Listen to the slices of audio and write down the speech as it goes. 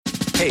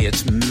Hey,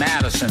 it's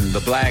Madison the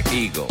Black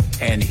Eagle,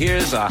 and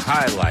here's a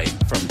highlight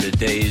from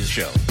today's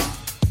show.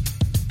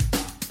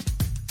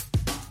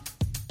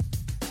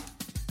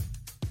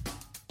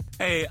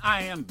 Hey,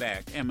 I am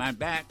back. Am I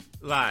back?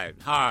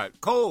 Live, hard,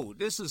 cold.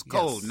 This is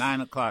cold, yes.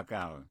 9 o'clock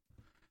hour.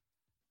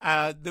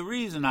 The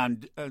reason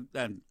I'm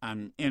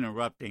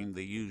interrupting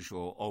the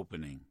usual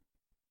opening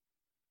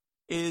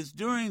is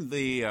during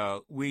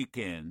the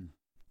weekend,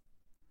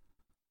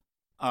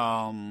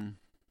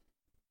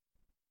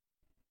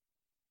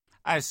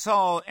 I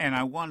saw, and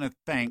I want to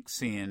thank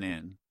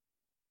CNN.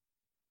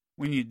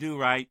 When you do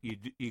right,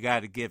 you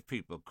got to give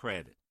people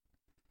credit.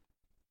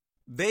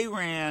 They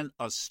ran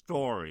a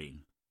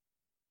story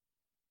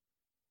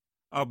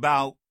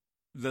about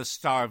the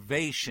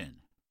starvation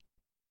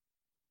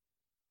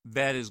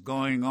that is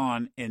going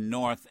on in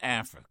North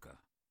Africa.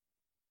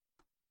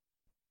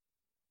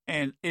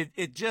 And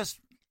it just,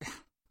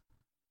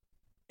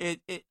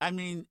 I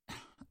mean,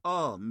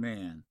 oh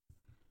man.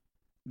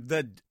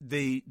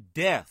 The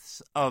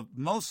deaths of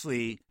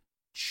mostly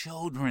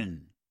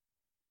children,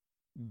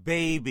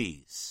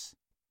 babies,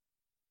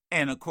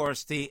 and of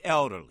course the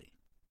elderly.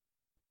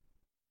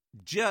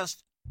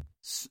 Just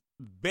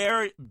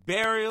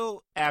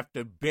burial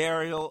after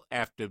burial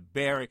after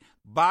burial,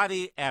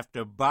 body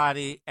after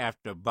body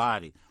after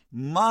body.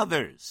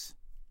 Mothers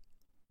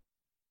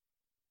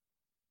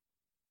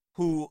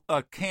who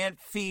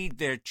can't feed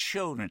their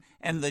children,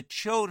 and the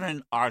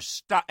children are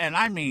and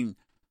I mean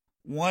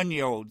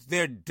 1-year-olds,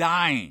 they're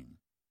dying.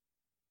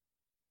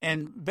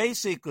 And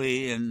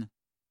basically in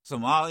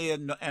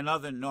Somalia and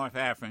other North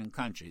African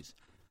countries.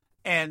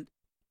 And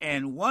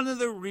one of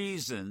the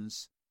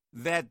reasons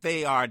that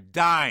they are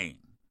dying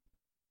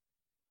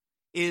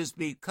is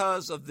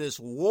because of this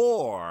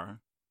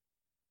war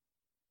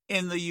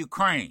in the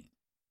Ukraine.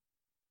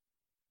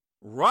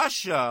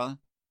 Russia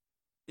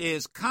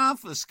is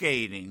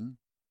confiscating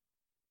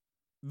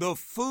the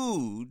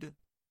food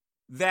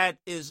that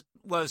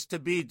was to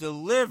be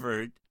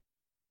delivered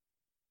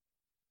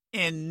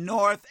in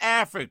North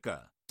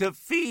Africa to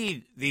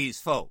feed these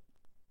folk.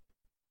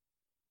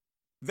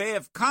 They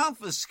have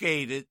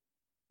confiscated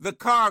the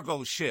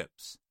cargo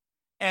ships,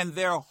 and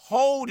they're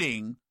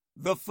holding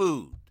the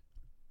food.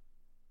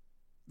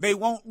 They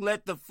won't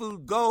let the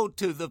food go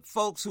to the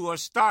folks who are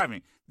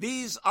starving.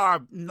 This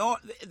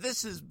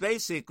is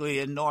basically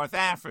in North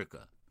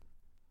Africa.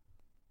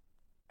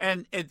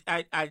 And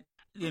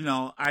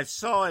I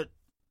saw it.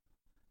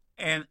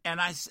 And then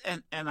I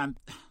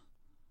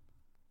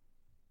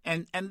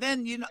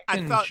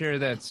thought, share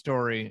that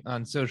story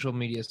on social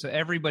media so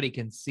everybody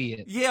can see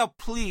it. Yeah,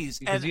 please,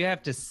 because you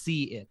have to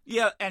see it.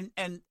 Yeah, and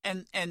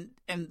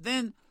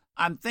then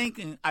I'm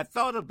thinking, I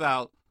thought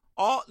about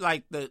all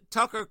like the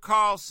Tucker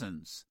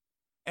Carlsons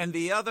and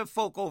the other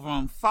folk over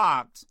on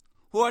Fox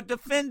who are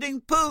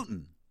defending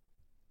Putin.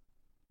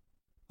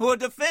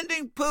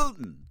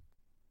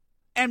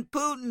 And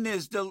Putin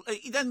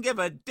he doesn't give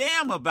a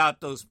damn about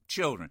those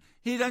children.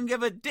 He doesn't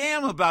give a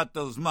damn about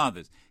those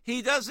mothers.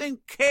 He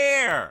doesn't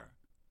care.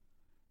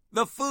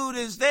 The food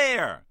is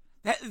there.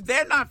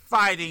 They're not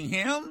fighting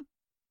him.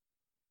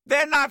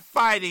 They're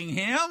fighting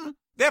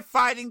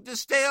to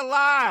stay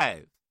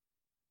alive.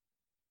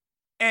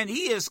 And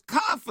he has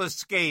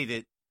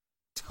confiscated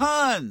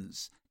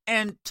tons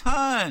and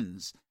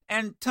tons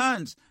and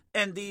tons.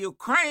 And the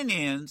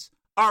Ukrainians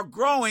are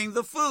growing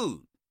the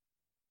food.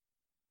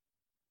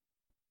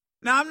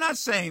 Now, I'm not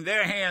saying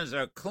their hands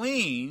are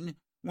clean,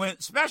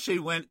 especially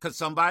because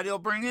somebody will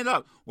bring it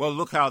up. Well,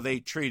 look how they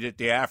treated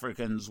the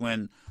Africans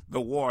when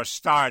the war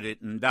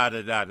started and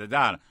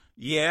da-da-da-da-da.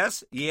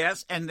 Yes,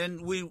 and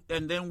then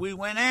we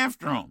went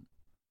after them.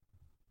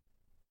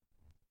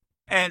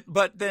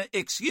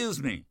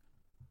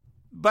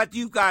 But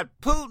you got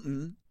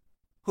Putin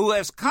who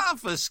has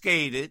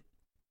confiscated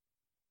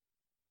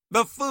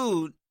the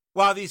food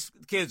while these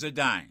kids are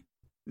dying.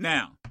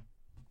 Now,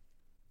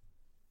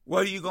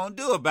 what are you going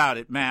to do about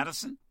it,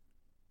 Madison?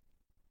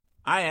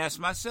 I asked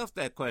myself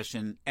that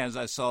question as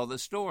I saw the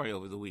story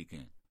over the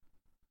weekend.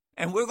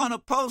 And we're going to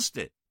post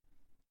it.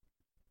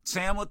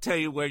 Sam will tell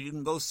you where you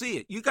can go see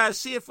it. You guys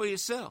see it for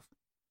yourself.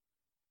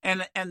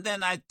 And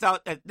then I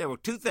thought that there were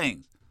two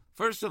things.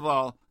 First of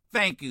all,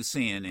 thank you,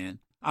 CNN.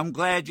 I'm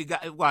glad you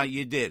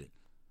did it.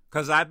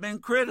 Because I've been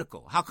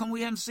critical. How come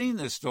we haven't seen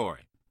this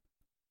story?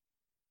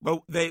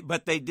 But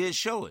they did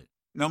show it.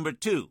 Number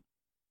two,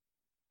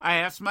 I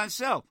asked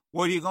myself,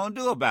 what are you going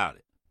to do about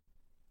it?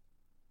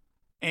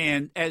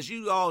 And as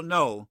you all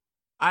know,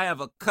 I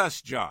have a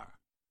cuss jar.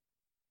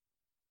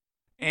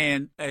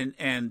 And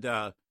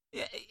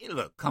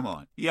look, come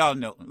on. Y'all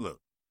know,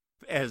 look,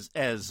 as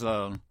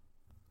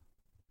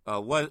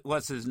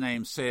what's his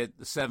name said,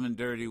 the 7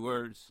 dirty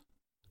words?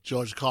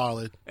 George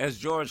Carlin. As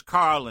George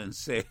Carlin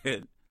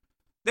said,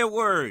 they're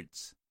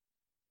words.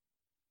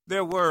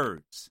 They're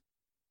words.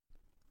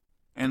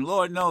 And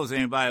Lord knows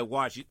anybody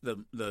watch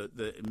the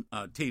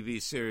TV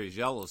series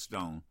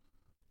Yellowstone.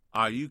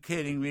 Are you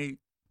kidding me?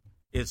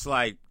 It's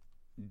like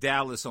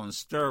Dallas on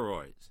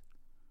steroids.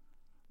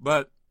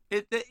 But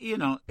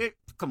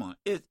come on,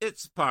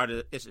 it's part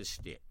of it's a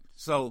shtick.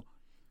 So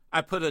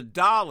I put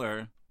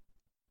 $1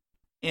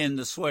 in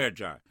the swear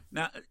jar.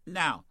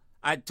 Now,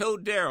 I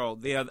told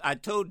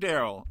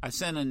Daryl, I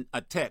sent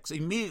a text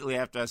immediately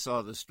after I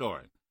saw the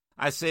story.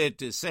 I said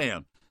to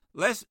Sam,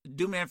 let's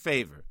do me a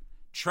favor,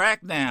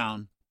 track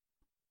down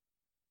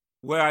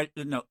where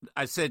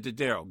I said to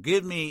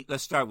Daryl,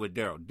 let's start with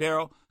Daryl.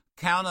 Daryl,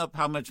 count up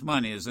how much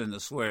money is in the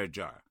swear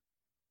jar.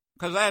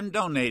 Because I haven't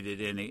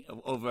donated any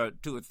over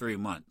 2 or 3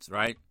 months,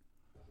 right?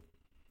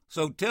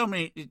 So tell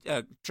me,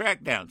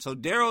 track down. So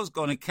Daryl's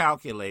going to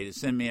calculate it,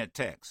 send me a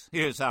text.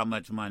 Here's how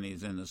much money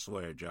is in the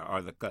swear jar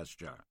or the cuss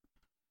jar.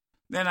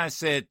 Then I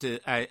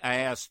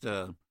asked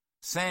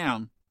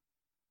Sam,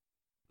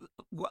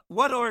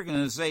 what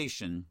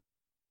organization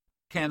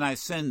can I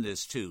send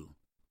this to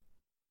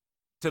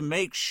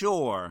make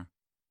sure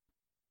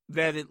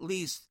that at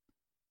least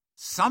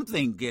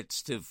something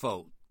gets to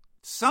folks,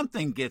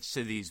 something gets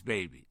to these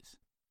babies?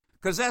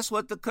 Because that's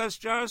what the cuss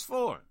jar is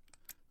for.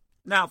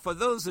 Now, for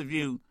those of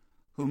you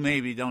who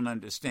maybe don't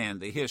understand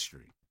the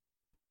history,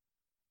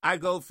 I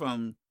go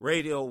from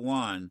Radio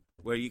 1,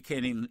 where you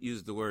can't even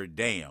use the word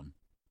damn,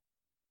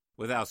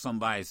 without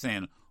somebody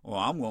saying, oh,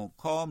 I'm going to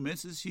call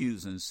Mrs.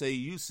 Hughes and say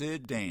you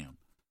said damn.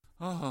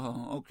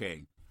 Oh,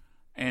 okay.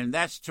 And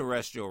that's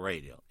terrestrial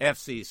radio,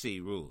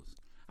 FCC rules.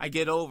 I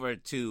get over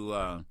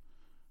to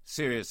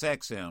Sirius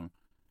XM,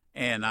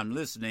 and I'm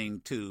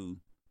listening to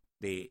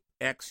the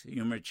X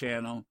Humor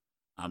Channel.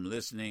 I'm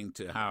listening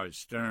to Howard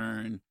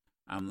Stern.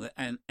 I'm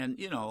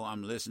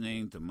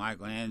listening to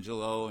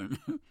Michelangelo,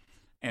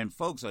 and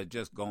folks are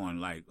just going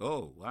like,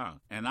 oh, wow.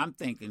 And I'm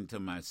thinking to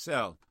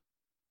myself,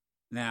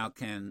 now,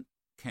 can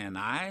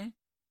I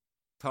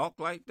talk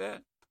like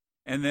that?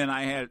 And then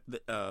I had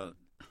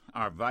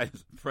our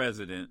vice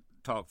president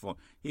talk for him.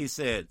 He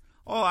said,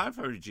 oh, I've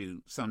heard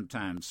you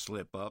sometimes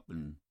slip up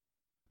and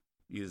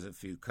use a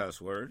few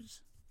cuss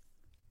words.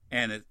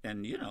 And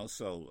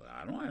so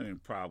I don't have any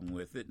problem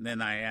with it. And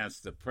then I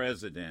asked the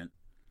president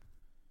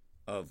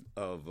of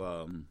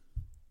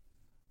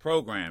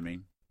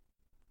programming,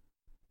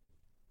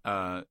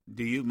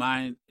 do you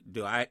mind?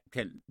 Do I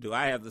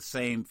have the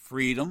same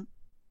freedom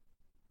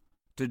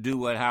to do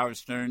what Howard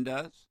Stern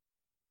does?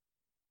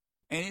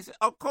 And he said,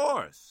 of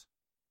course.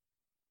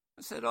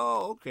 I said,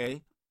 oh,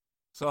 okay.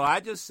 So I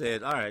just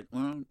said, all right,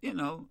 well,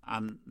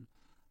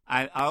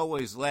 I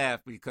always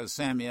laugh because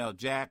Samuel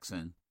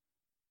Jackson,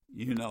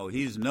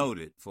 he's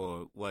noted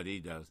for what he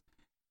does.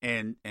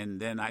 And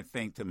then I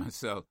think to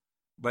myself,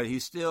 but he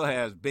still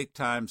has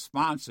big-time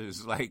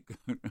sponsors like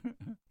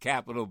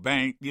Capital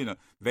Bank.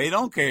 They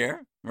don't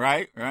care,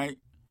 right?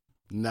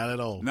 Not at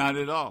all. Not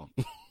at all.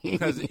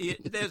 Because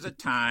there's a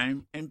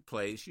time and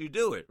place you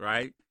do it,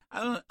 right?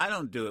 I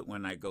don't do it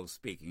when I go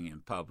speaking in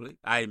public.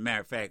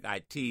 Matter of fact,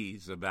 I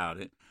tease about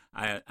it.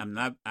 I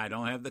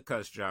don't have the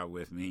cuss jar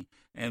with me,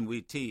 and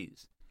we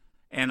tease.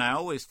 And I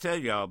always tell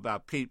y'all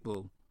about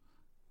people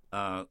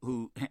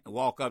who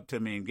walk up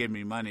to me and give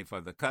me money for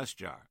the cuss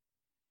jar.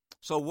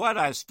 So what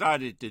I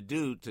started to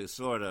do to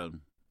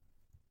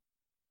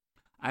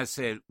I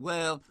said,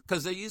 well,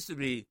 because there used to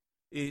be,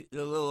 the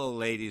little old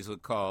ladies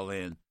would call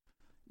in,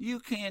 you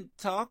can't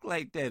talk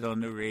like that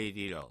on the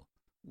radio.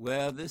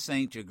 Well, this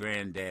ain't your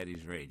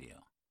granddaddy's radio.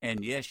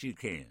 And yes, you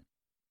can.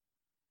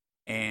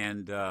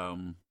 And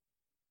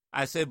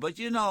I said, but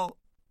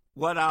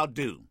what I'll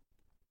do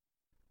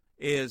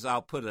is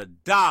I'll put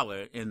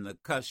 $1 in the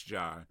cuss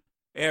jar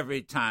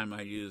every time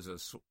I use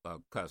a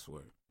cuss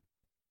word.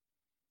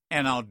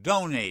 And I'll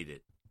donate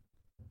it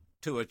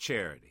to a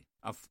charity,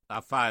 a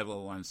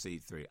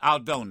 501c3. I'll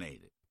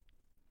donate it.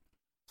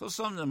 So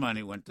some of the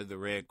money went to the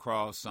Red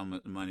Cross, some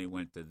of the money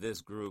went to this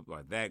group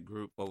or that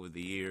group over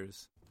the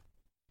years.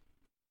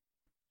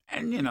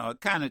 And, it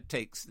kind of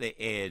takes the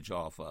edge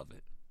off of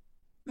it.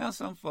 Now,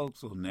 some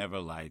folks will never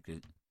like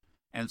it.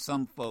 And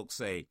some folks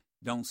say,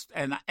 don't,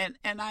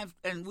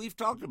 and we've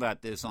talked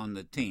about this on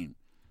the team.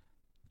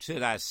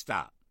 Should I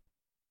stop?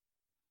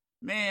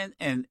 Man,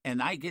 and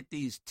I get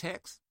these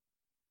texts,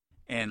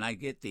 and I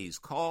get these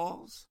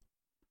calls,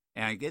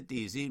 and I get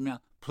these emails.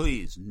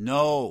 Please,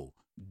 no,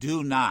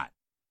 do not.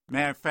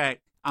 Matter of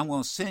fact, I'm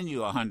going to send you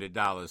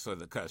 $100 for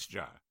the cuss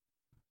jar.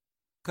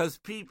 Because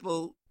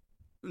people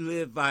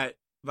live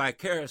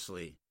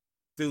vicariously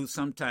through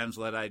sometimes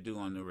what I do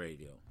on the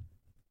radio.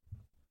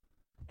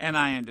 And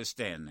I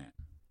understand that.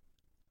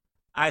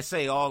 I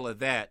say all of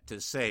that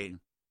to say,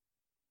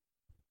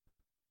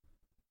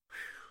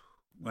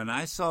 when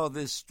I saw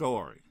this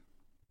story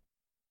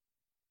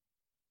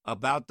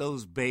about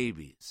those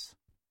babies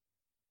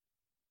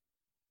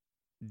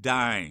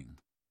dying,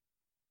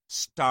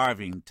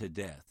 starving to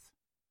death,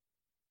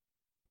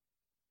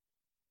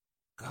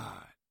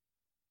 God,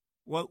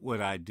 what would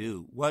I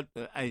do? What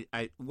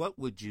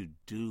would you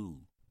do?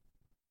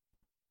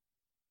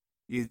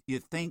 You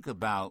think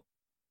about,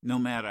 no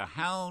matter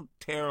how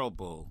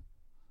terrible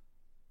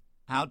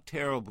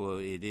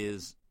it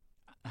is,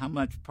 how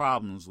much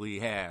problems we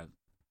have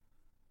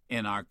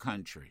in our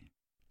country,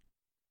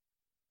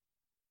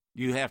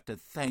 you have to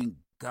thank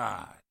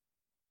God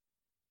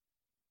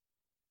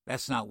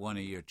that's not one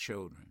of your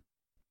children.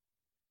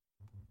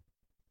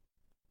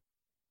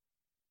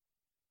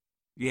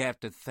 you have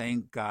to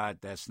thank God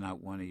that's not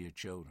one of your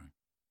children.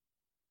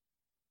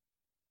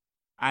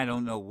 I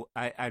don't know.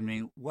 I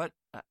mean, what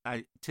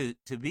to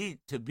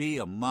be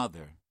a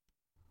mother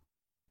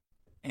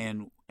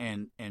and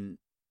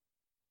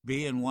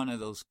be in one of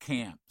those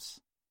camps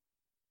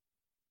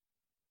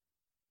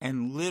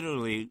and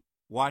literally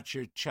watch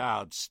your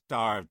child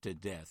starve to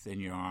death in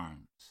your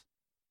arms.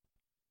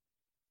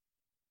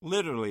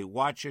 Literally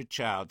watch your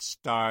child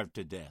starve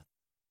to death.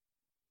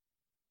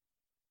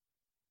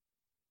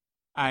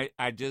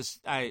 I just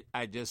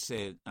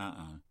said,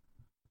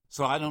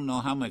 So I don't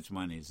know how much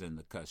money is in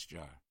the cuss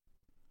jar.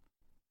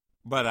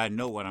 But I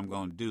know what I'm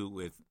going to do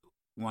with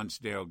once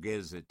Daryl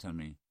gives it to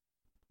me.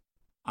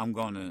 And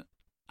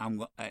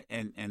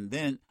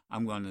then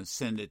I'm going to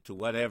send it to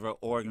whatever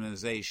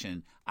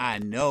organization I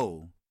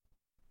know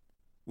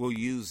will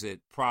use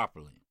it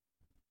properly.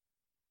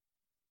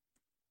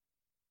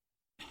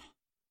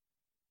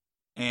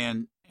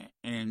 And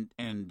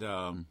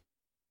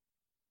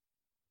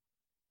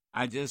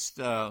I just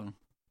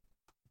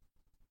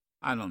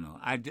I don't know.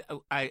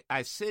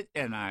 I sit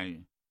and I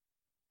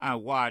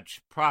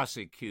watch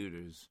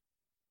prosecutors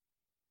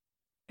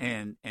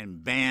and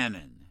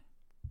Bannon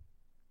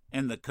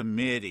and the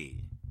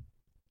committee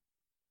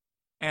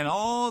and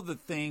all the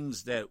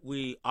things that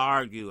we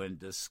argue and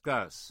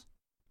discuss.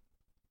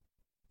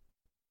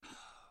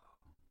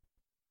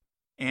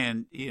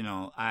 And, you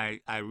know, I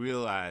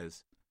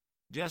realize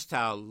just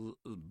how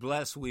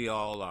blessed we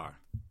all are.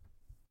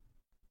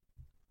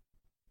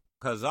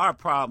 Because our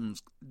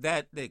problems,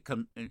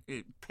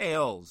 it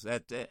pales,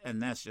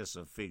 and that's just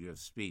a figure of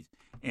speech,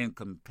 in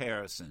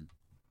comparison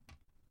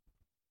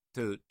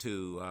to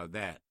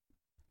that.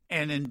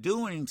 And in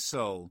doing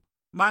so,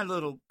 my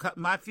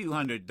few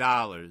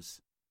 $100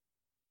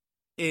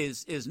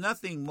 is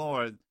nothing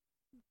more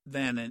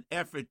than an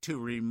effort to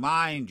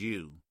remind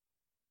you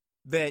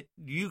that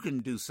you can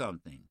do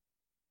something.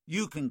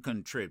 You can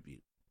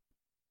contribute.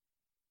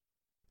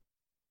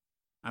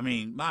 I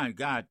mean, my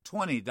God,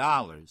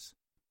 $20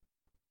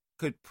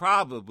 could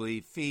probably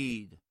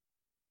feed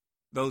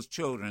those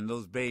children,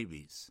 those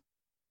babies,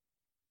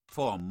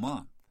 for a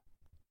month.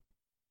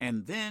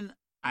 And then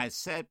I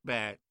sat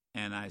back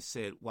and I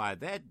said, why,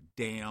 that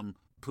damn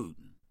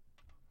Putin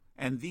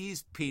and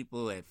these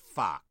people at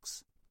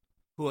Fox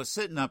who are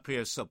sitting up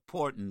here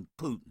supporting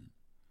Putin,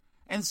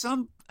 and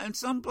some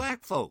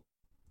black folk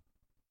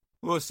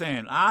who are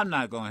saying, I'm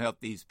not going to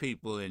help these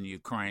people in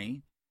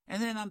Ukraine.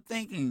 And then I'm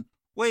thinking,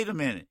 wait a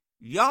minute,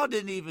 y'all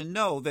didn't even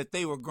know that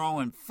they were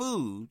growing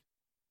food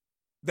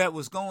that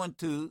was going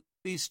to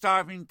these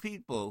starving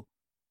people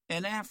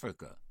in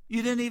Africa.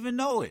 You didn't even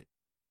know it.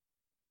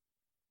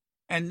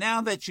 And now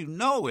that you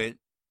know it,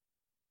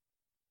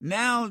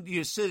 now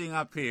you're sitting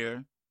up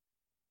here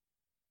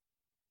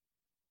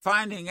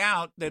finding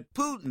out that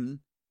Putin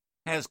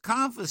has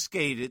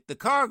confiscated the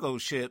cargo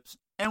ships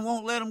and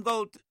won't let them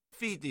go to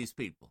feed these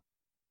people.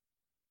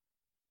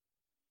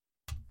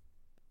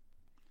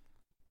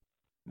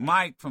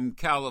 Mike from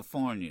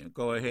California,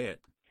 go ahead.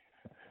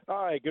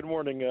 Hi, good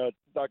morning,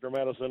 Dr.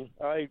 Madison.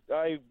 I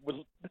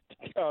was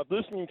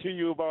listening to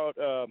you about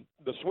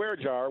the swear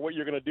jar, what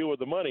you're going to do with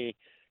the money,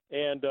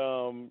 and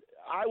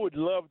I would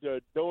love to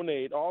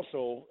donate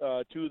also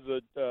to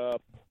the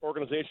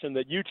organization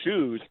that you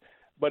choose.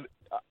 But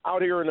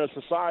out here in a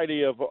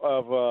society of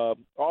all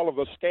of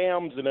the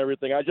scams and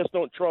everything, I just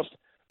don't trust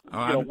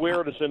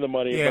where to send the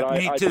money. Yeah, but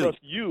I too. trust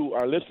you.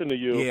 I listen to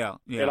you. Yeah.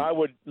 And I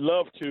would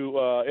love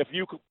to, if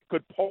you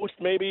could post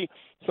maybe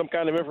some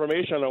kind of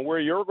information on where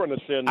you're going to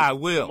send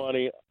the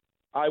money.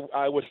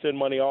 I would send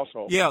money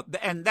also. Yeah,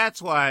 and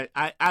that's why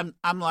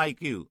I'm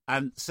like you.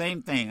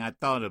 Same thing I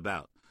thought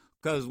about.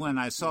 Because when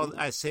I saw,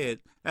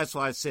 that's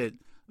why I said,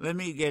 let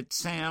me get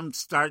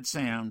start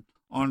Sam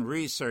on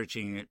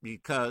researching it,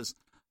 because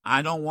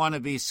I don't want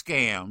to be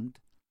scammed.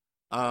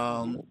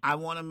 I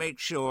want to make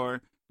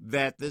sure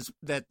that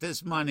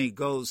this money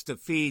goes to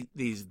feed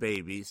these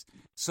babies.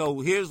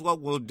 So here's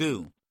what we'll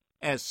do.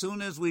 As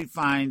soon as we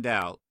find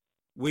out,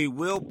 we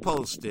will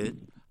post it.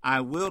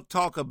 I will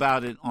talk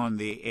about it on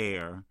the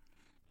air,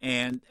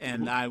 and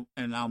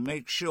I'll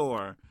make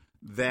sure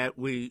that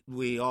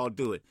we all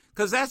do it,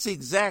 because that's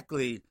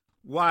exactly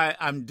why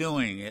I'm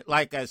doing it.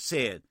 Like I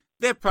said,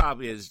 there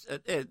probably is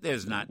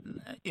there's not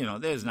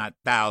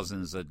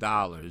thousands of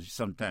dollars.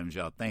 Sometimes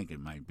y'all think it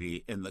might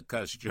be in the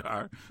cuss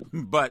jar,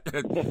 but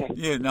that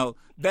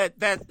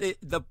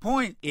the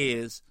point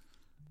is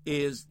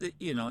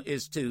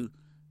to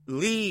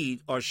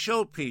lead or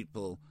show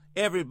people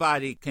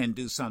everybody can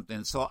do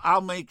something. So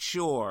I'll make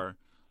sure,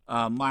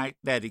 Mike,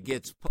 that it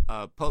gets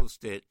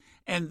posted.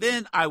 And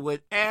then I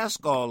would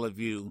ask all of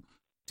you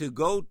to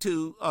go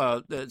to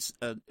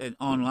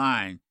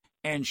online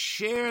and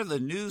share the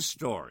news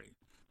story,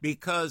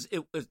 because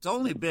it's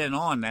only been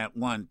on that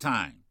one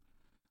time.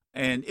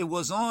 And it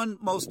was on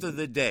most of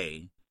the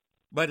day,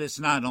 but it's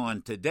not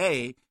on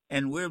today,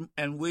 and we're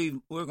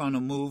going to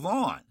move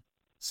on.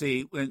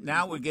 See,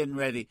 now we're getting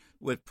ready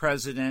with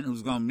President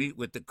who's going to meet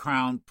with the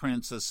Crown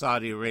Prince of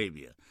Saudi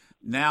Arabia.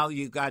 Now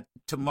you got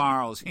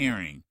tomorrow's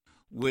hearing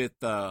with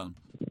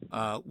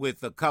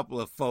with a couple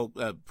of folk,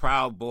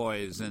 Proud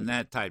Boys and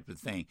that type of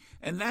thing.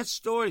 And that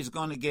story is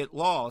going to get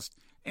lost.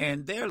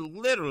 And there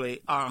literally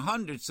are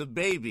hundreds of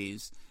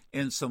babies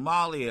in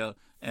Somalia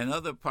and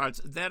other parts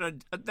that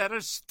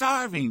are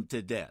starving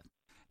to death.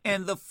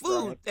 And the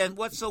food, and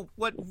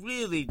what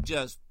really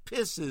just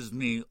pisses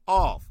me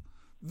off,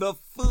 the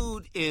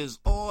food is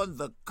on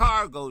the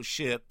cargo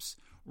ships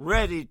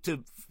ready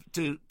to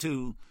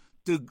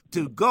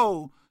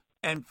go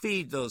and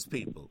feed those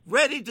people,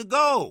 ready to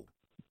go,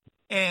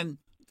 and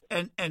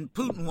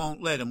Putin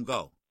won't let them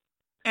go.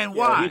 And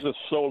why? He's a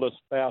soulless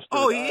bastard.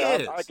 Oh, he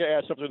is. I can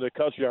add something to the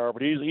cuss jar,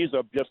 but he's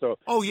just a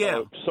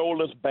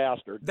soulless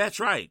bastard. That's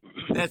right.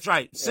 That's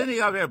right.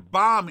 Sitting out there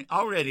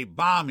already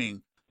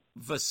bombing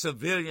for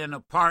civilian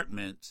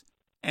apartments,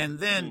 and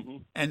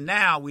then and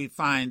now we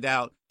find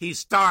out he's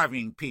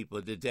starving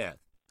people to death.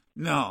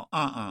 No,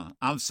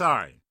 I'm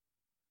sorry.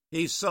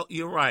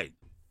 You're right.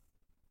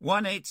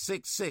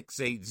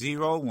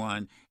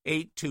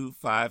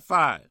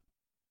 1-866-801-8255.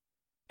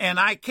 And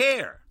I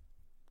care.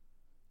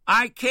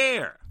 I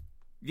care.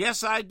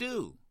 Yes, I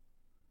do.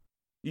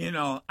 You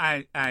know,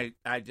 I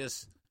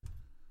just,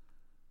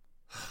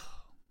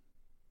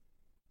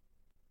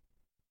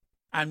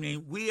 I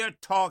mean, we are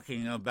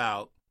talking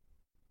about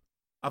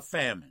a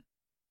famine.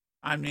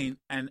 I mean,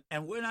 and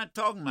we're not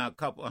talking about a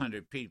couple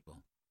hundred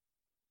people.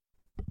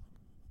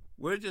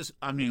 We're just,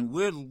 I mean,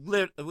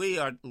 we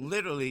are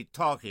literally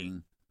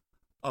talking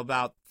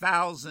about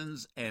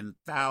thousands and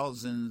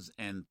thousands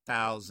and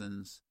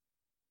thousands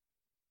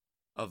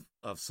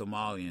of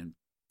Somalian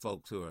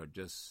folks who are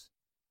just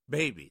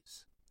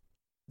babies.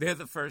 They're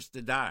the first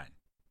to die.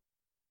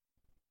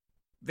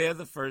 They're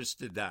the first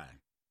to die.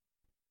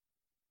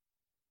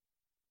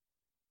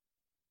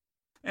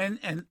 And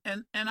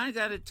I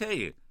got to tell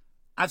you,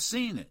 I've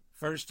seen it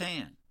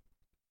firsthand.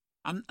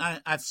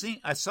 I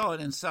saw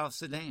it in South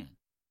Sudan.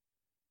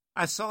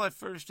 I saw it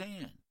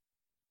firsthand.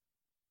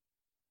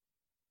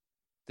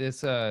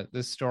 This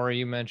story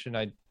you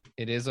mentioned,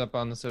 it is up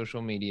on the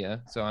social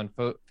media. So on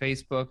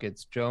Facebook,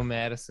 it's Joe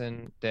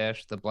Madison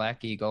the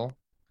Black Eagle.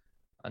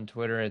 On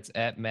Twitter, it's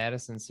at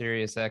Madison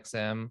Sirius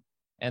XM.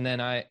 And then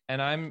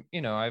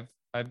I've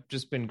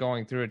just been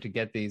going through it to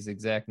get these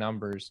exact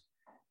numbers.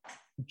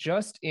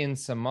 Just in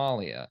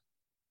Somalia,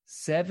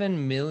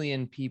 7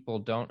 million people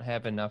don't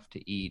have enough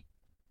to eat,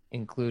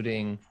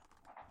 including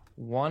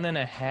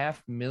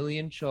 1.5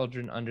 million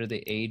children under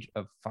the age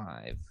of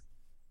 5.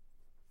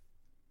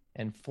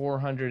 And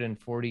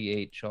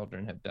 448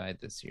 children have died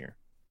this year.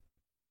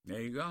 There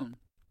you go.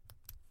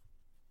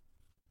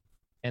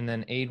 And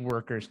then aid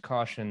workers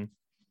caution,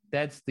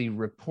 that's the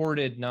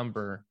reported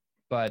number,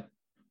 but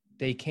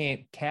they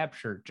can't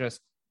capture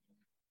just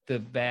the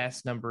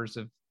vast numbers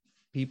of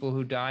people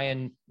who die,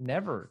 and it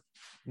never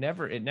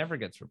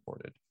gets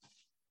reported.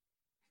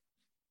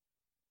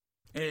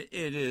 It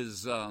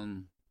is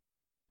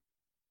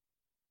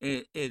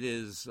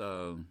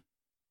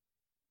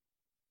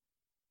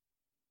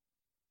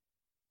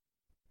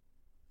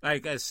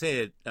like I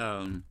said,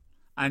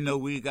 I know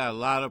we got a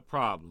lot of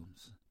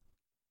problems.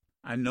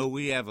 I know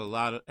we have a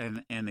lot of,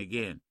 and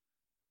again,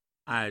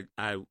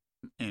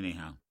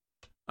 anyhow,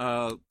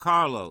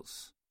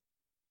 Carlos,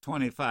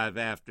 25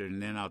 after,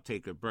 and then I'll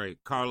take a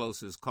break.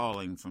 Carlos is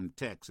calling from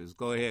Texas.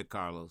 Go ahead,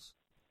 Carlos.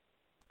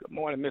 Good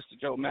morning, Mr.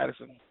 Joe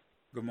Madison.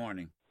 Good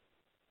morning.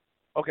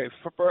 Okay,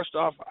 first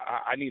off,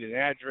 I need an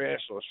address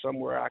or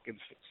somewhere I can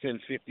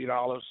send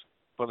 $50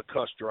 for the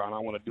cuss jar, and I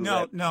want to do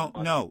that.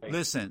 No.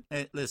 Listen.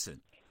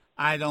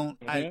 I don't.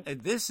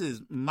 This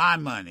is my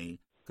money,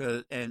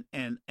 and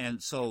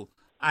so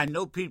I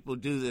know people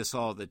do this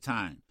all the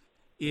time.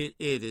 It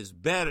is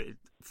better.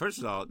 First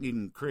of all, you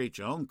can create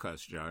your own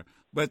cuss jar,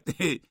 but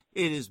it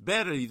is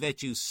better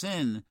that you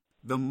send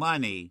the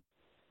money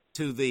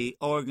to the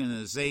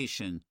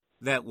organization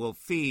that will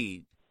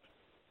feed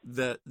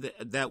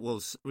that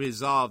will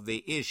resolve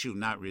the issue,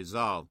 not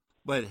resolve,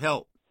 but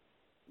help.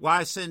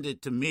 Why send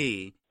it to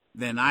me?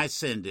 Then I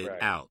send it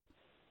out.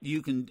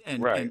 You can,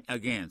 and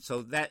again,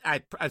 so that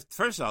I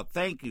first of all,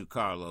 thank you,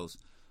 Carlos.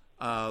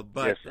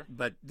 But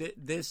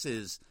this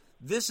is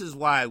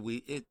why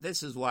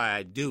this is why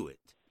I do it,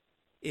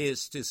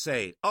 is to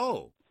say,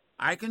 oh,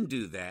 I can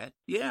do that.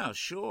 Yeah,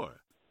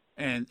 sure.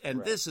 And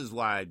this is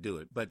why I do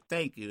it. But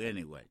thank you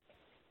anyway.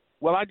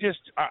 Well, I do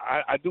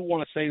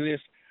want to say this.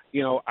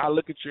 You know, I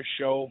look at your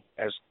show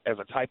as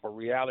a type of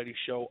reality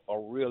show, a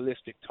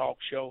realistic talk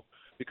show,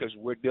 because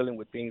we're dealing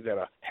with things that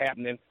are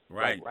happening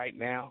right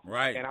now.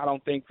 Right. And I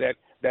don't think that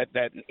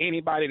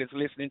anybody that's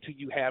listening to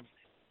you have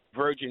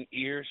virgin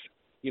ears.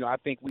 You know, I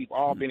think we've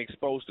all been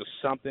exposed to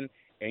something,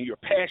 and you're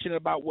passionate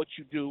about what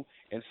you do,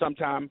 and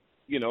sometimes,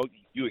 you know,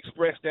 you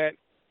express that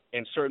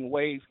in certain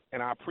ways,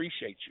 and I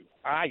appreciate you.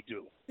 I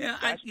do. Yeah,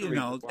 I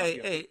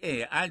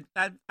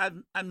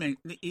mean,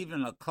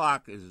 even a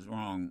clock is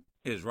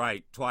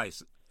right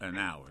twice an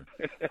hour.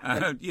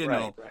 You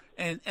know,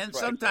 and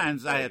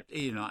sometimes I have,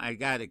 I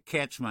got to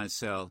catch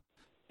myself,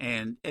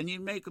 and you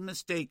make a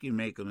mistake. You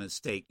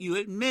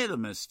admit a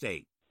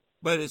mistake,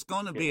 but it's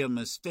going to be a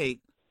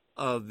mistake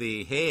of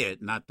the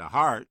head, not the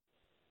heart.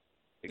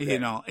 You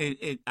know,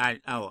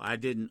 I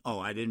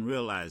didn't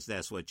realize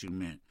that's what you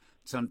meant.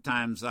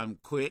 Sometimes I'm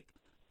quick,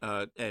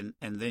 and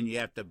then you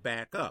have to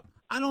back up.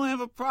 I don't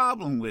have a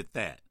problem with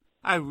that.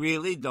 I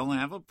really don't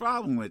have a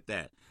problem with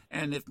that.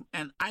 And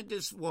I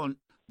just want,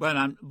 but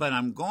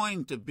I'm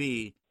going to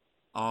be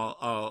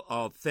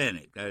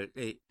authentic.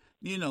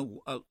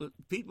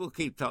 People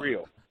keep talking.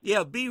 Real.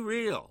 Yeah, be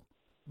real.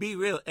 Be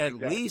real. At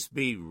least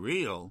be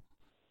real.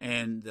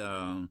 And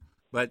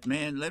but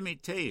man, let me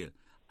tell you.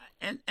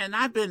 And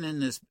I've been in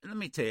this. Let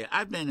me tell you,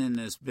 I've been in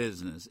this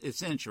business.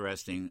 It's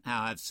interesting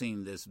how I've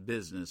seen this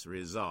business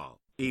evolve.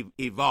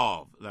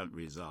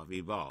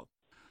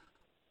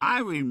 I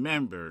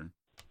remember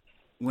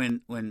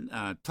when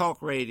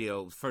talk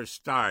radio first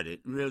started,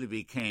 really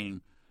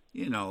became,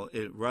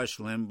 Rush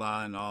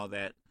Limbaugh and all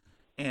that.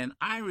 And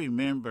I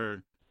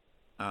remember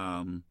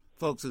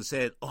folks who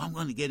said, "Oh, I'm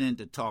going to get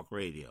into talk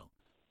radio,"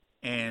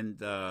 and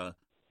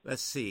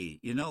let's see,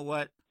 you know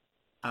what?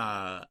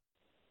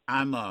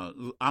 I'm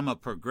a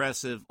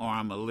progressive or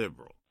I'm a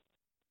liberal.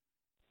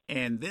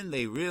 And then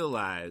they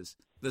realized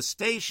the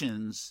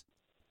stations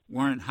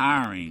weren't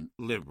hiring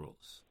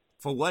liberals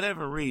for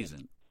whatever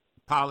reason.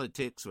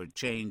 Politics were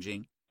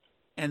changing.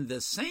 And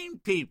the same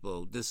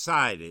people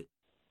decided,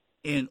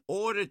 in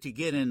order to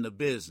get in the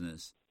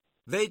business,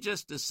 they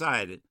just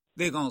decided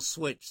they're going to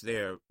switch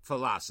their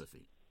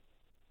philosophy.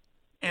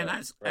 And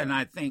I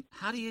think,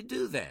 how do you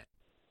do that?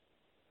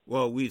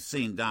 Well, we've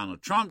seen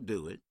Donald Trump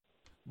do it.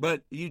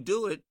 But you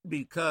do it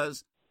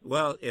because,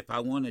 well, if I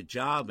want a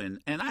job, and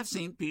I've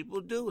seen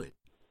people do it.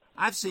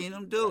 I've seen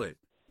them do it.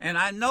 And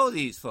I know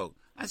these folks.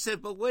 I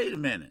said, but wait a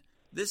minute.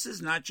 This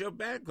is not your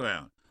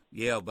background.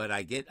 Yeah, but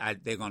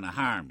they're going to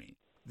hire me.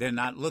 They're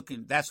not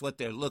looking. That's what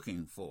they're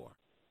looking for.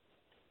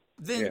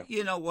 Then,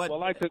 you know what?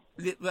 Well, let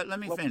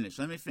me finish.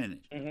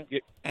 Mm-hmm.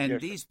 And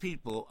these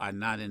people are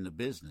not in the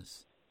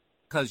business.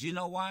 Because you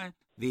know why?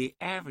 The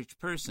average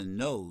person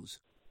knows.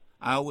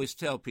 I always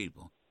tell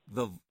people,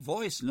 the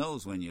voice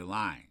knows when you're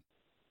lying.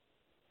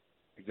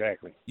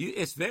 Exactly.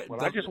 It's very.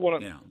 Well, I just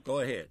want to. Go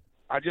ahead.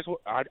 I just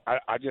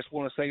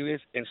want to say this.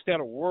 Instead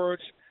of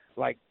words,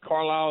 like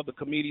Carlisle, the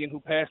comedian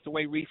who passed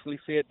away recently,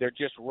 said, they're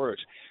just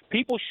words.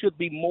 People should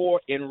be more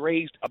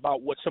enraged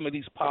about what some of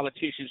these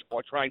politicians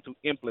are trying to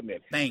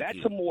implement. That's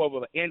more of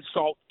an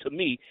insult to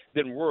me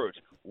than words.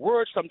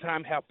 Words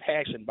sometimes have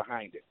passion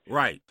behind it.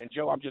 Right. And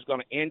Joe, I'm just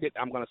going to end it.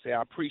 I'm going to say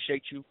I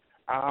appreciate you.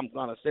 I'm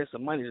going to send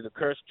some money to the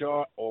curse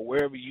jar or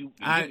wherever you.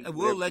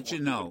 We'll let you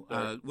know.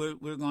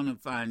 We're going to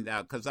find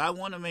out because I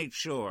want to make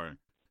sure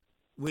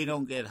we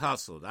don't get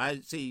hustled.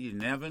 I see. You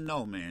never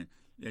know, man.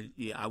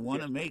 I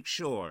want to make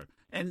sure.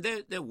 And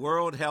the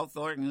World Health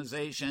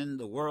Organization,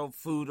 the World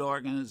Food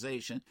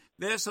Organization,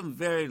 there's some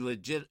very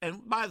legit.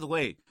 And by the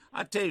way,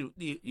 I'll tell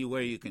you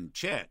where you can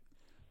check.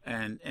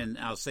 And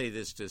I'll say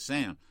this to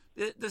Sam: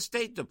 the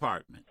State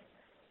Department.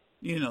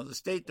 The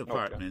State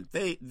Department.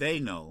 Okay. They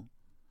know.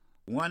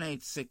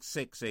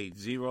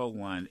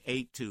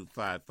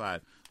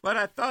 1-866-801-8255. But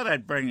I thought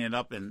I'd bring it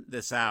up in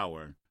this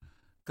hour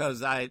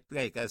because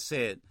like I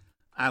said,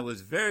 I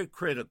was very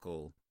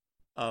critical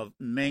of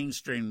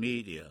mainstream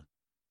media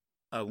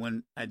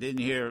when I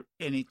didn't hear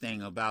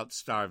anything about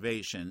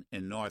starvation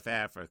in North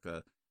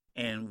Africa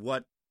and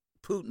what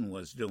Putin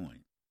was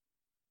doing,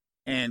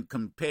 and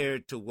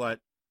compared to what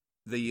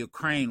the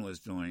Ukraine was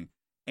doing.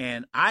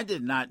 And I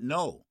did not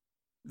know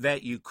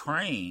that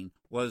Ukraine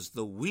was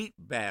the wheat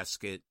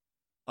basket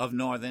of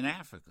Northern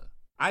Africa.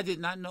 I did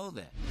not know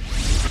that.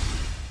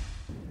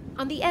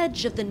 On the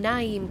edge of the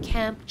Naim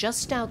camp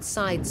just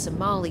outside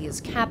Somalia's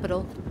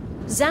capital,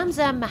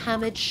 Zamzam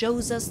Mohammed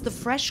shows us the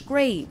fresh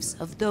graves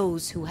of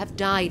those who have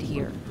died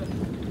here.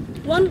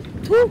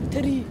 1, 2,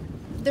 3.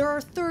 There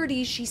are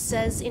 30, she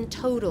says, in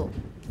total,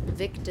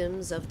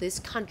 victims of this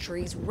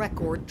country's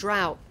record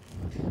drought.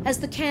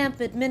 As the camp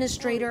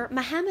administrator,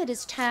 Mohammed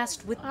is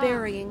tasked with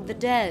burying the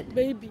dead.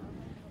 Baby.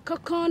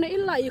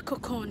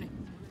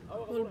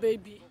 Oh,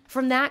 baby.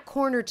 From that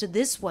corner to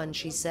this one,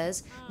 she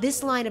says,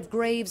 this line of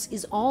graves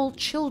is all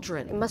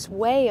children. It must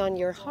weigh on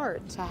your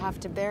heart to have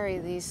to bury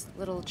these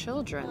little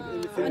children.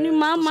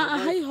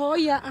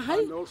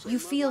 You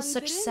feel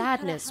such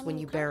sadness when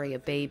you bury a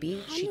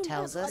baby, she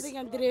tells us.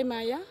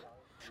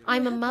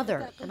 I'm a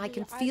mother, and I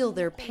can feel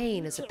their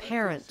pain as a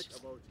parent.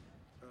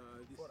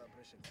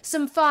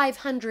 Some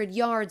 500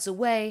 yards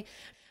away,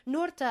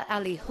 Norta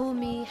Ali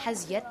Homi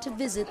has yet to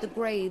visit the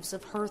graves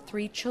of her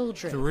 3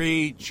 children.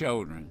 3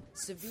 children.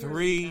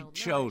 3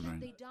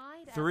 children.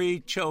 3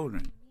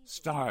 children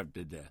starved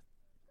to death.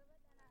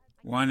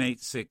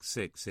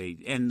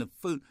 1-866-8. And the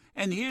food.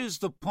 And here's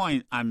the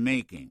point I'm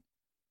making.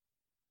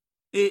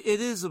 It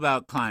is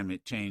about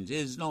climate change.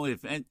 There's no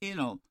if and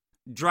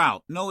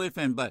drought, no if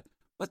and but.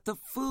 But the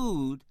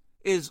food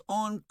is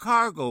on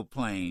cargo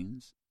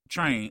boats,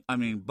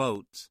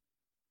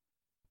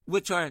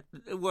 which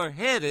were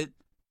headed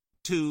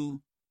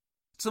to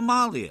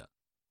Somalia.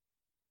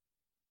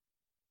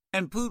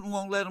 And Putin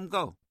won't let them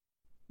go,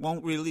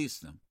 won't release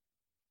them.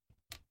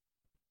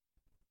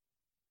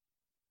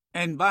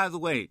 And by the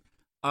way,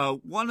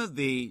 one of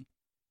the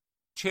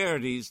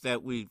charities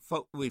that we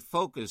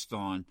focused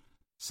on,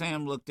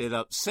 Sam looked it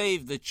up,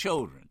 Save the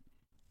Children.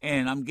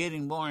 And I'm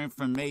getting more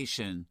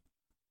information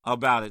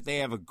about it. They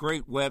have a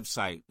great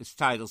website. It's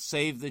titled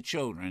Save the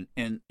Children.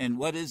 And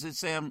what is it,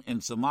 Sam? In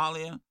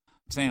Somalia?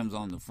 Sam's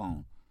on the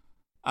phone.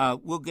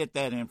 We'll get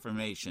that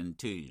information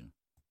to you.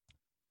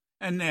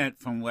 Annette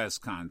from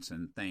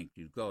Wisconsin, thank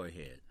you. Go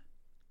ahead.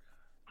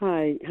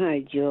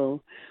 Hi,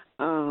 Joe.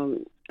 I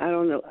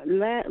don't know.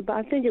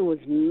 I think it was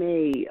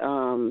May.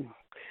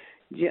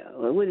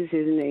 What is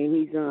his name?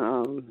 He's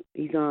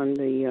on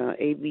the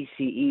ABC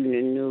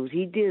Evening News.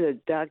 He did a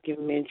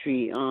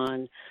documentary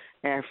on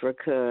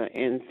Africa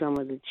and some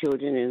of the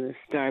children and the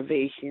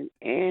starvation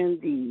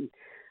and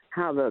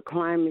how the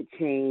climate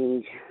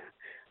change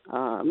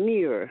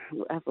mirror.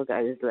 I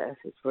forgot his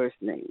first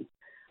name.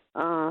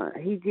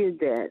 He did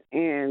that,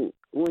 and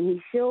when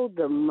he showed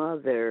the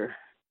mother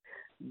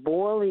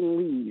boiling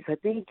leaves, I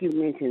think you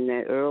mentioned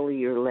that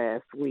earlier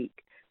last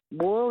week,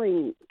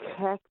 boiling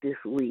cactus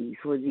leaves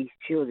for these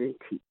children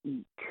to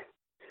eat.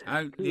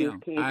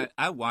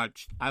 I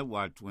watched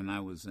when I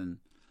was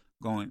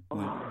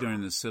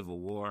during the Civil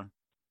War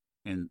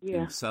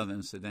in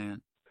southern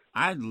Sudan.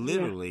 I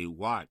literally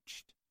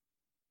watched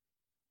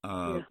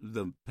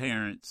the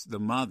parents, the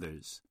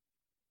mothers,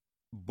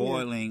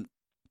 boiling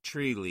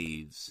tree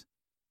leaves,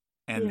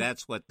 and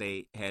that's what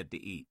they had to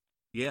eat.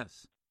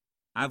 Yes,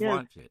 I've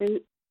watched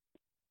it.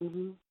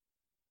 And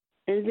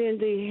then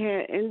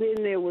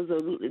there was a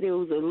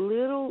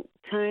little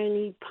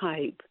tiny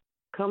pipe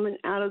coming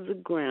out of the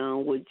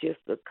ground with just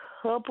a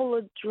couple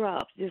of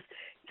drops, just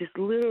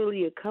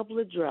literally a couple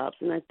of drops,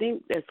 and I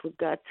think that's what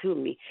got to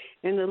me.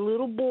 And the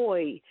little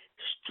boy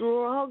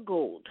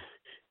struggled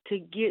to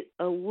get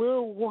a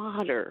little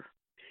water,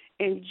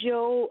 and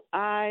Joe,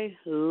 I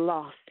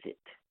lost it.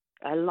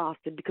 I lost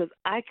it because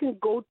I can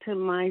go to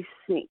my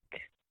sink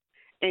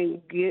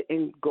and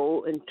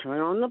go and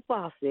turn on the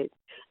faucet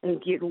and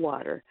get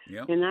water.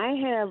 Yep. And I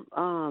have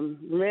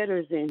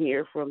letters in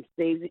here from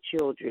Save the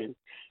Children,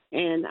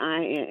 and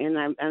I'm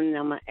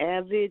an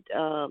avid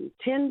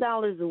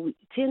 $10 a week,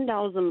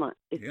 $10 a month.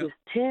 It's just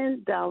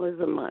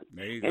 $10 a month.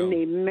 There you and go.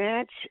 they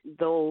match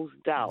those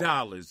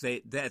dollars.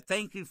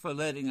 Thank you for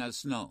letting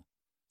us know.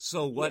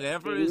 So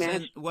whatever yes, is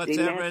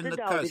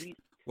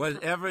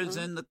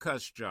in the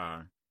cuss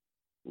jar,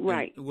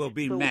 right, will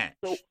be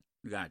matched.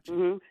 Gotcha.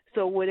 Mm-hmm.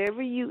 So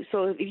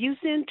if you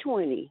send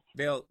 20,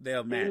 they'll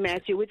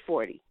match it with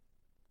 40.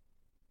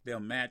 They'll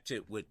match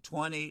it with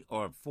 20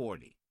 or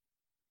 40.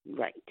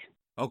 Right.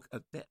 Okay,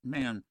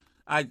 man,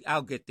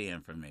 I'll get the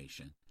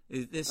information.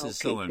 This is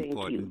so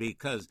important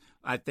because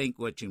I think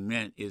what you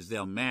meant is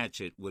they'll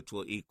match it, which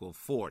will equal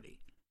 40.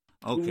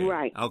 Okay.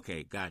 Right.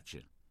 Okay,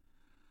 gotcha.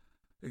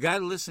 You got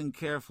to listen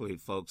carefully,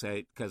 folks,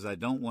 because I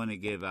don't want to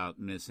give out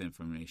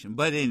misinformation.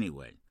 But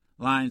anyway,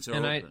 lines are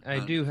open. And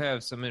I do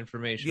have some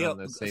information on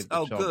the Save the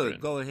Children. Oh,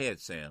 good. Go ahead,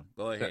 Sam.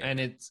 Go ahead.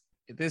 And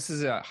this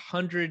is a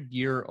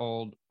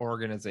 100-year-old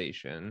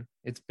organization.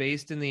 It's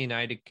based in the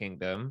United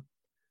Kingdom,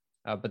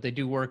 but they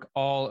do work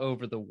all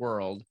over the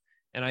world.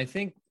 And I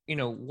think,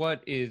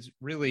 what is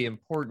really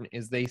important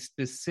is they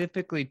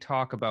specifically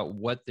talk about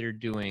what they're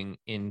doing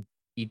in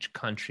each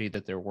country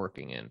that they're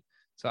working in.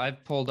 So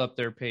I've pulled up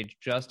their page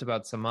just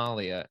about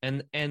Somalia,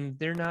 and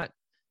they're not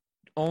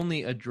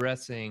only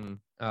addressing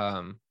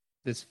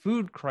this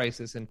food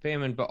crisis and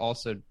famine, but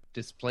also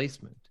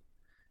displacement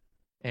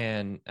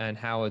and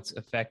how it's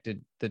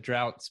affected. The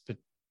droughts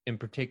in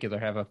particular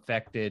have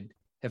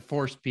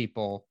forced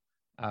people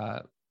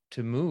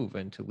to move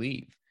and to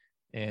leave.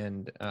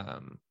 And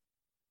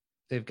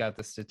they've got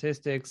the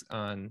statistics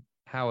on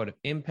how it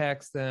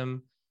impacts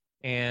them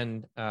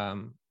and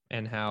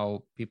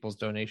how people's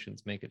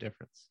donations make a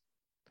difference.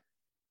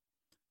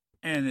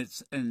 And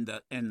it's and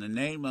the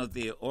name of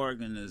the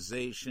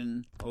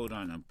organization. Hold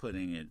on, I'm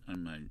putting it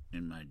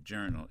in my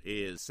journal.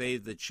 Is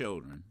Save the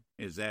Children.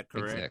 Is that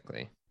correct?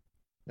 Exactly.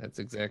 That's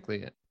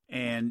exactly it.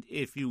 And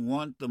if you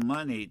want the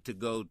money to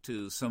go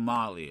to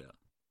Somalia,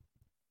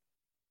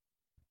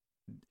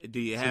 do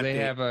you have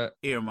to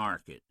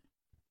earmark it?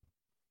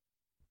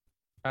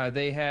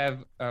 They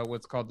have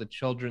what's called the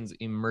Children's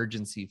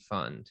Emergency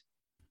Fund,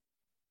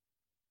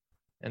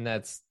 and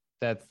that's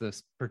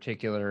this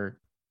particular.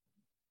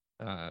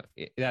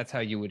 That's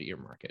how you would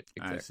earmark it.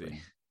 Exactly. I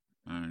see.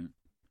 All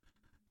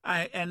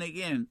right. And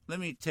again, let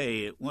me tell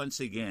you once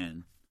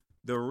again,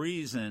 the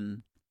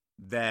reason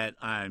that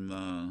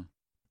I'm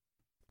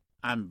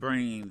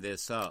bringing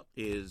this up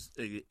is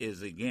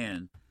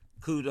again,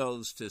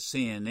 kudos to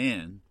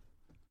CNN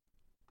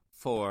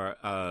for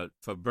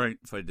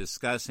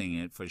discussing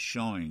it, for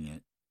showing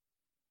it,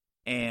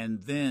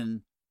 and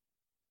then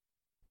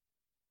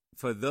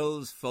for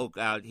those folk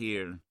out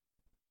here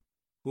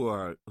who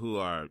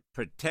are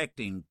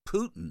protecting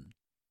Putin,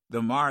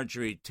 the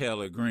Marjorie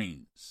Taylor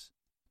Greens,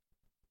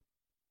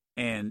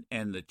 and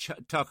the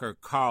Tucker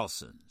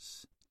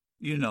Carlsons,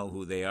 you know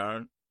who they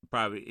are,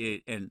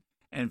 probably,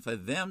 and for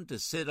them to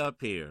sit up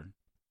here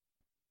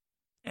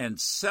and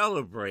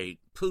celebrate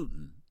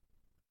Putin,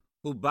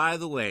 who, by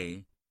the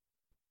way,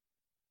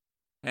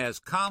 has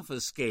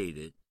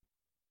confiscated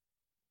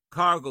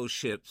cargo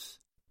ships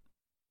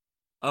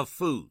of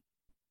food.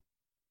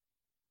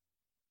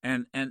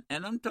 And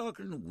I'm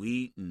talking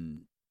wheat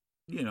and,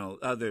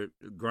 other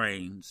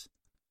grains,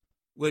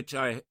 which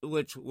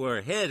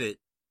were headed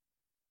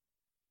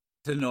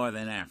to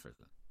northern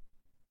Africa.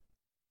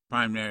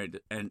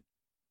 And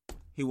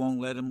he won't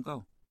let them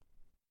go.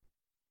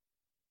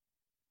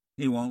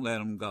 He won't let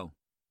them go.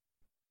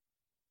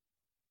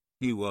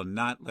 He will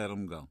not let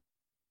them go.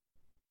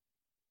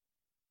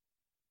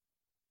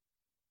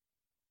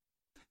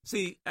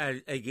 See,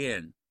 I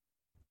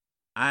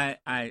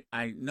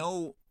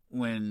know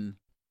when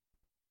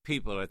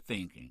people are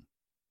thinking,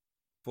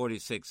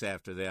 46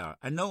 after they are.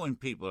 I know when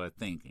people are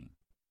thinking.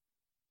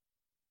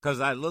 Because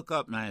I look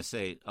up and I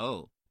say,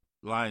 oh,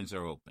 lines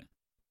are open.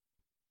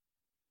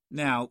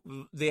 Now,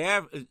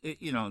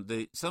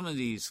 some of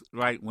these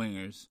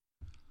right-wingers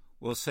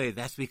will say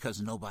that's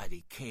because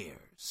nobody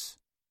cares.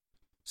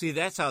 See,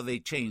 that's how they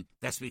change.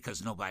 That's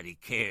because nobody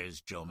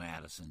cares, Joe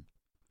Madison.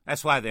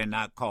 That's why they're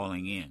not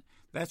calling in.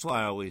 That's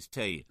why I always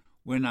tell you,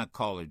 we're not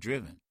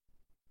caller-driven.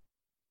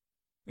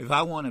 If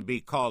I want to be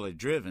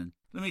caller-driven,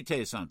 let me tell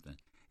you something.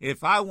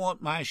 If I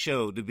want my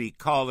show to be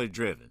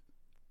caller-driven,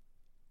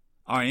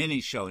 or any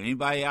show,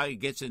 anybody out who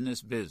gets in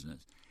this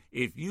business,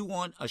 if you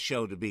want a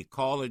show to be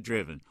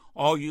caller-driven,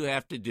 all you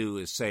have to do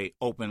is say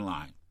open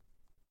line.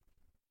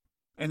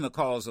 And the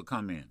calls will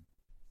come in.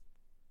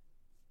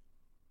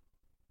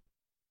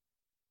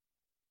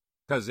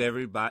 Because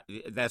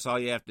that's all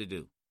you have to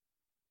do.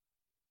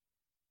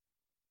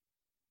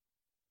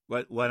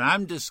 But what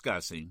I'm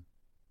discussing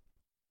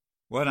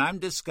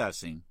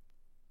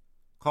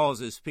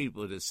causes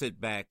people to sit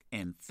back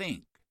and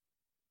think.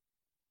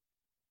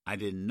 I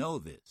didn't know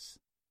this.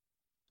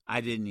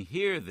 I didn't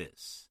hear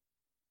this.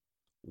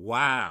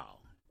 Wow.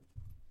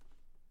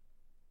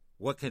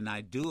 What can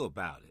I do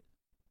about it?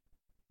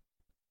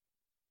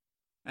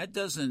 That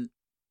doesn't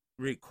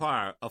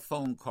require a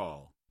phone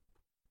call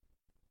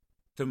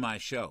to my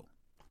show.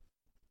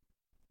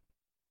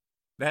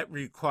 That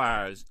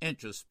requires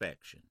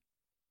introspection.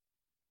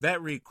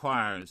 That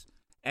requires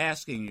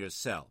asking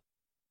yourself,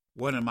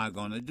 what am I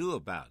going to do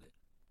about it?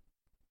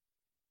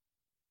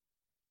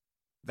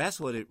 That's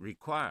what it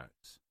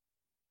requires.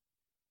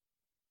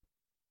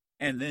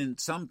 And then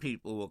some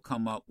people will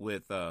come up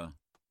with an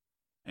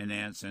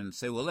answer and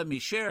say, well, let me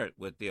share it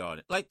with the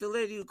audience. Like the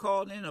lady who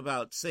called in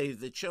about Save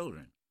the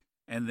Children.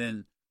 And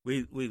then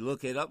we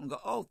look it up and go,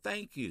 oh,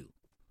 thank you.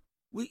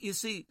 We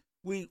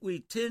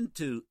tend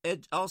to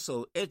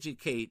also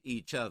educate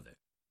each other.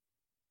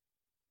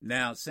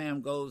 Now,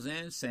 Sam goes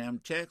in, Sam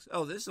checks.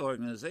 Oh, this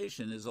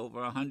organization is over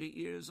 100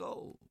 years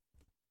old.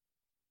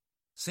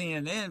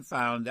 CNN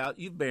found out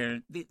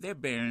they're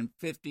bearing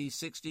 50,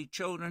 60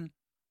 children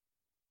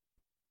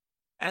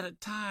at a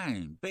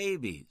time,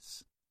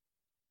 babies.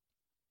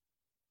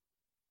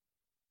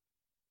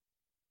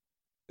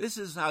 This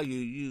is how you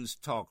use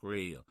talk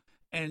radio.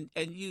 And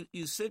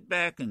you sit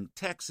back in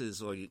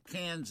Texas or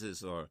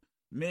Kansas or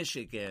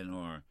Michigan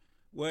or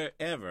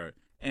wherever,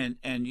 and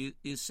you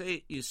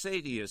say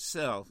to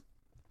yourself,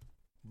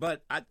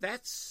 but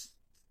that's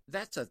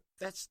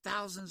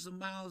thousands of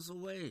miles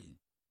away.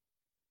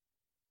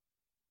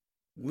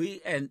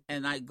 And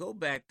I go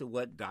back to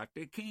what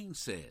Dr. King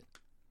said.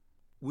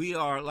 We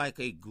are like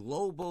a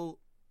global,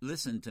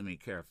 listen to me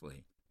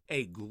carefully,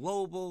 a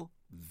global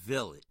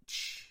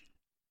village.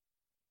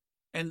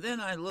 And then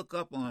I look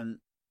up on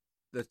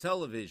the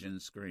television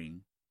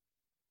screen,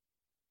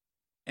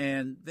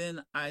 and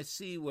then I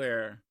see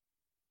where,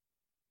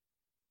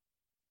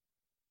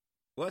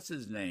 what's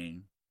his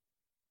name,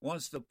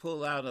 wants to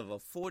pull out of a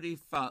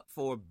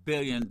 $44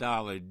 billion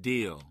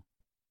deal.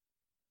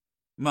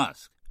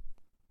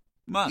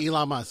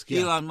 Elon Musk,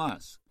 yeah. Elon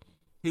Musk.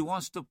 He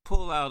wants to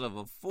pull out of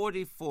a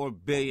 $44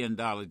 billion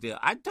deal.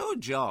 I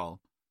told y'all,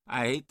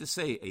 I hate to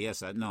say it.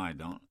 Yes, I know I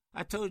don't.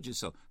 I told you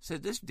so. I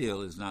said, this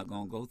deal is not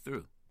going to go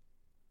through.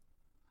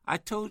 I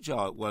told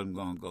y'all it wasn't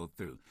going to go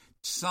through.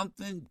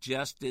 Something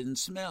just didn't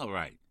smell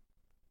right.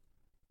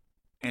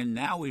 And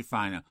now we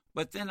find out.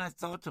 But then I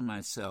thought to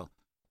myself,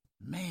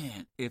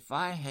 man, if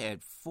I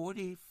had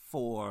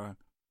 $44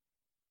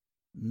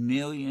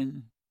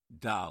 million,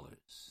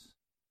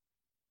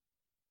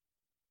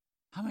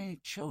 how many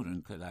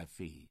children could I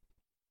feed?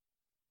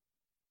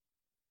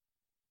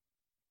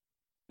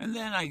 And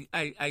then I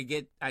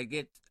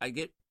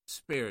get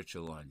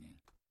spiritual on you.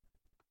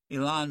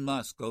 Elon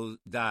Musk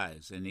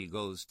dies and he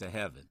goes to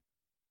heaven.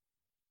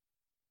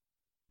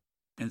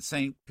 And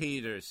St.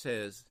 Peter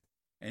says,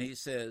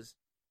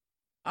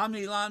 I'm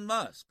Elon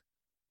Musk.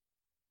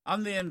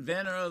 I'm the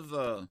inventor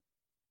of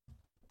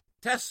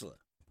Tesla.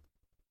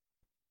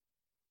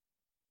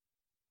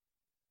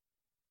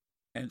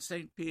 And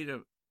St.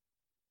 Peter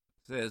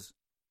says,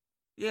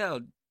 yeah,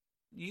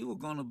 you were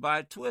going to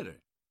buy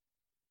Twitter.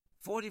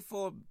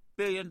 $44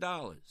 billion.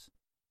 How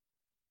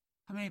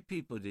many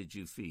people did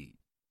you feed?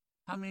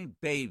 How many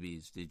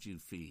babies did you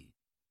feed?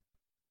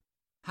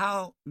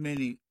 How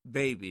many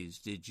babies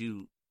did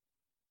you...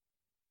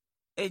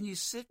 And you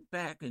sit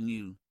back and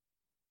you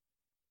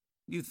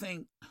you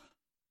think,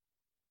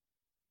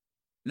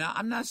 now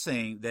I'm not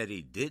saying that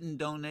he didn't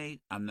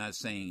donate. I'm not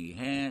saying he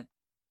had.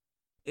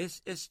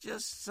 It's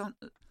just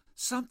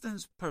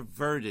something's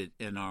perverted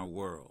in our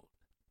world.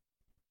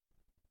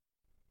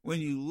 When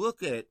you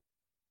look at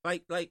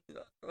like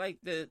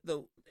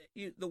the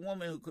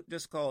woman who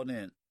just called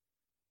in,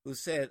 who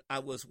said, I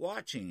was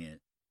watching it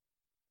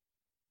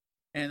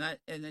and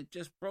it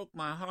just broke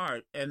my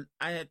heart, and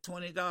I had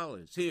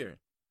 $20 here.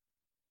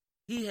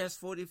 He has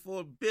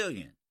 $44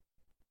 billion.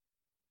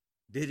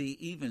 Did he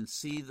even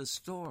see the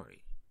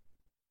story?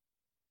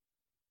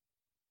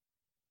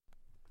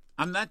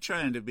 I'm not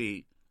trying to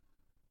be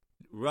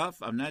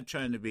rough. I'm not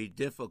trying to be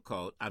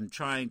difficult. I'm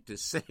trying to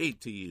say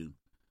to you,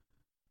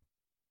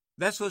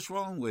 that's what's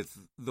wrong with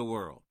the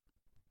world.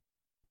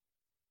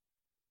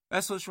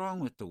 That's what's wrong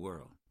with the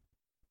world.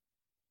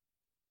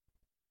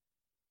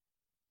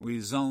 We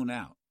zone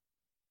out.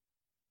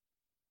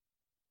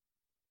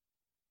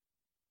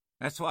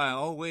 That's why I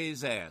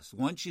always ask,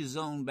 once you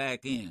zone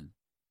back in,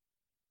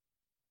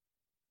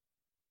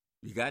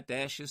 you got to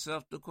ask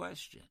yourself the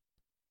question,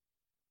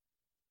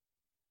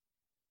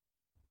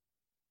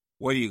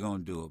 what are you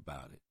going to do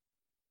about it?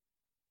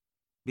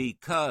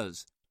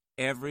 Because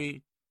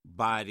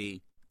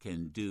everybody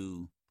can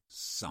do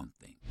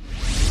something.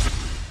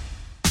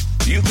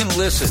 You can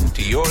listen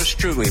to yours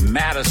truly,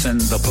 Madison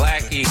the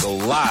Black Eagle,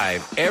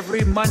 live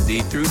every Monday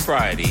through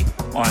Friday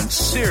on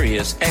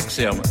Sirius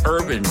XM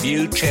Urban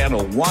View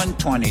Channel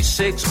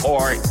 126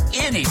 or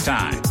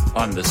anytime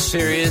on the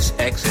Sirius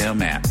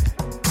XM app.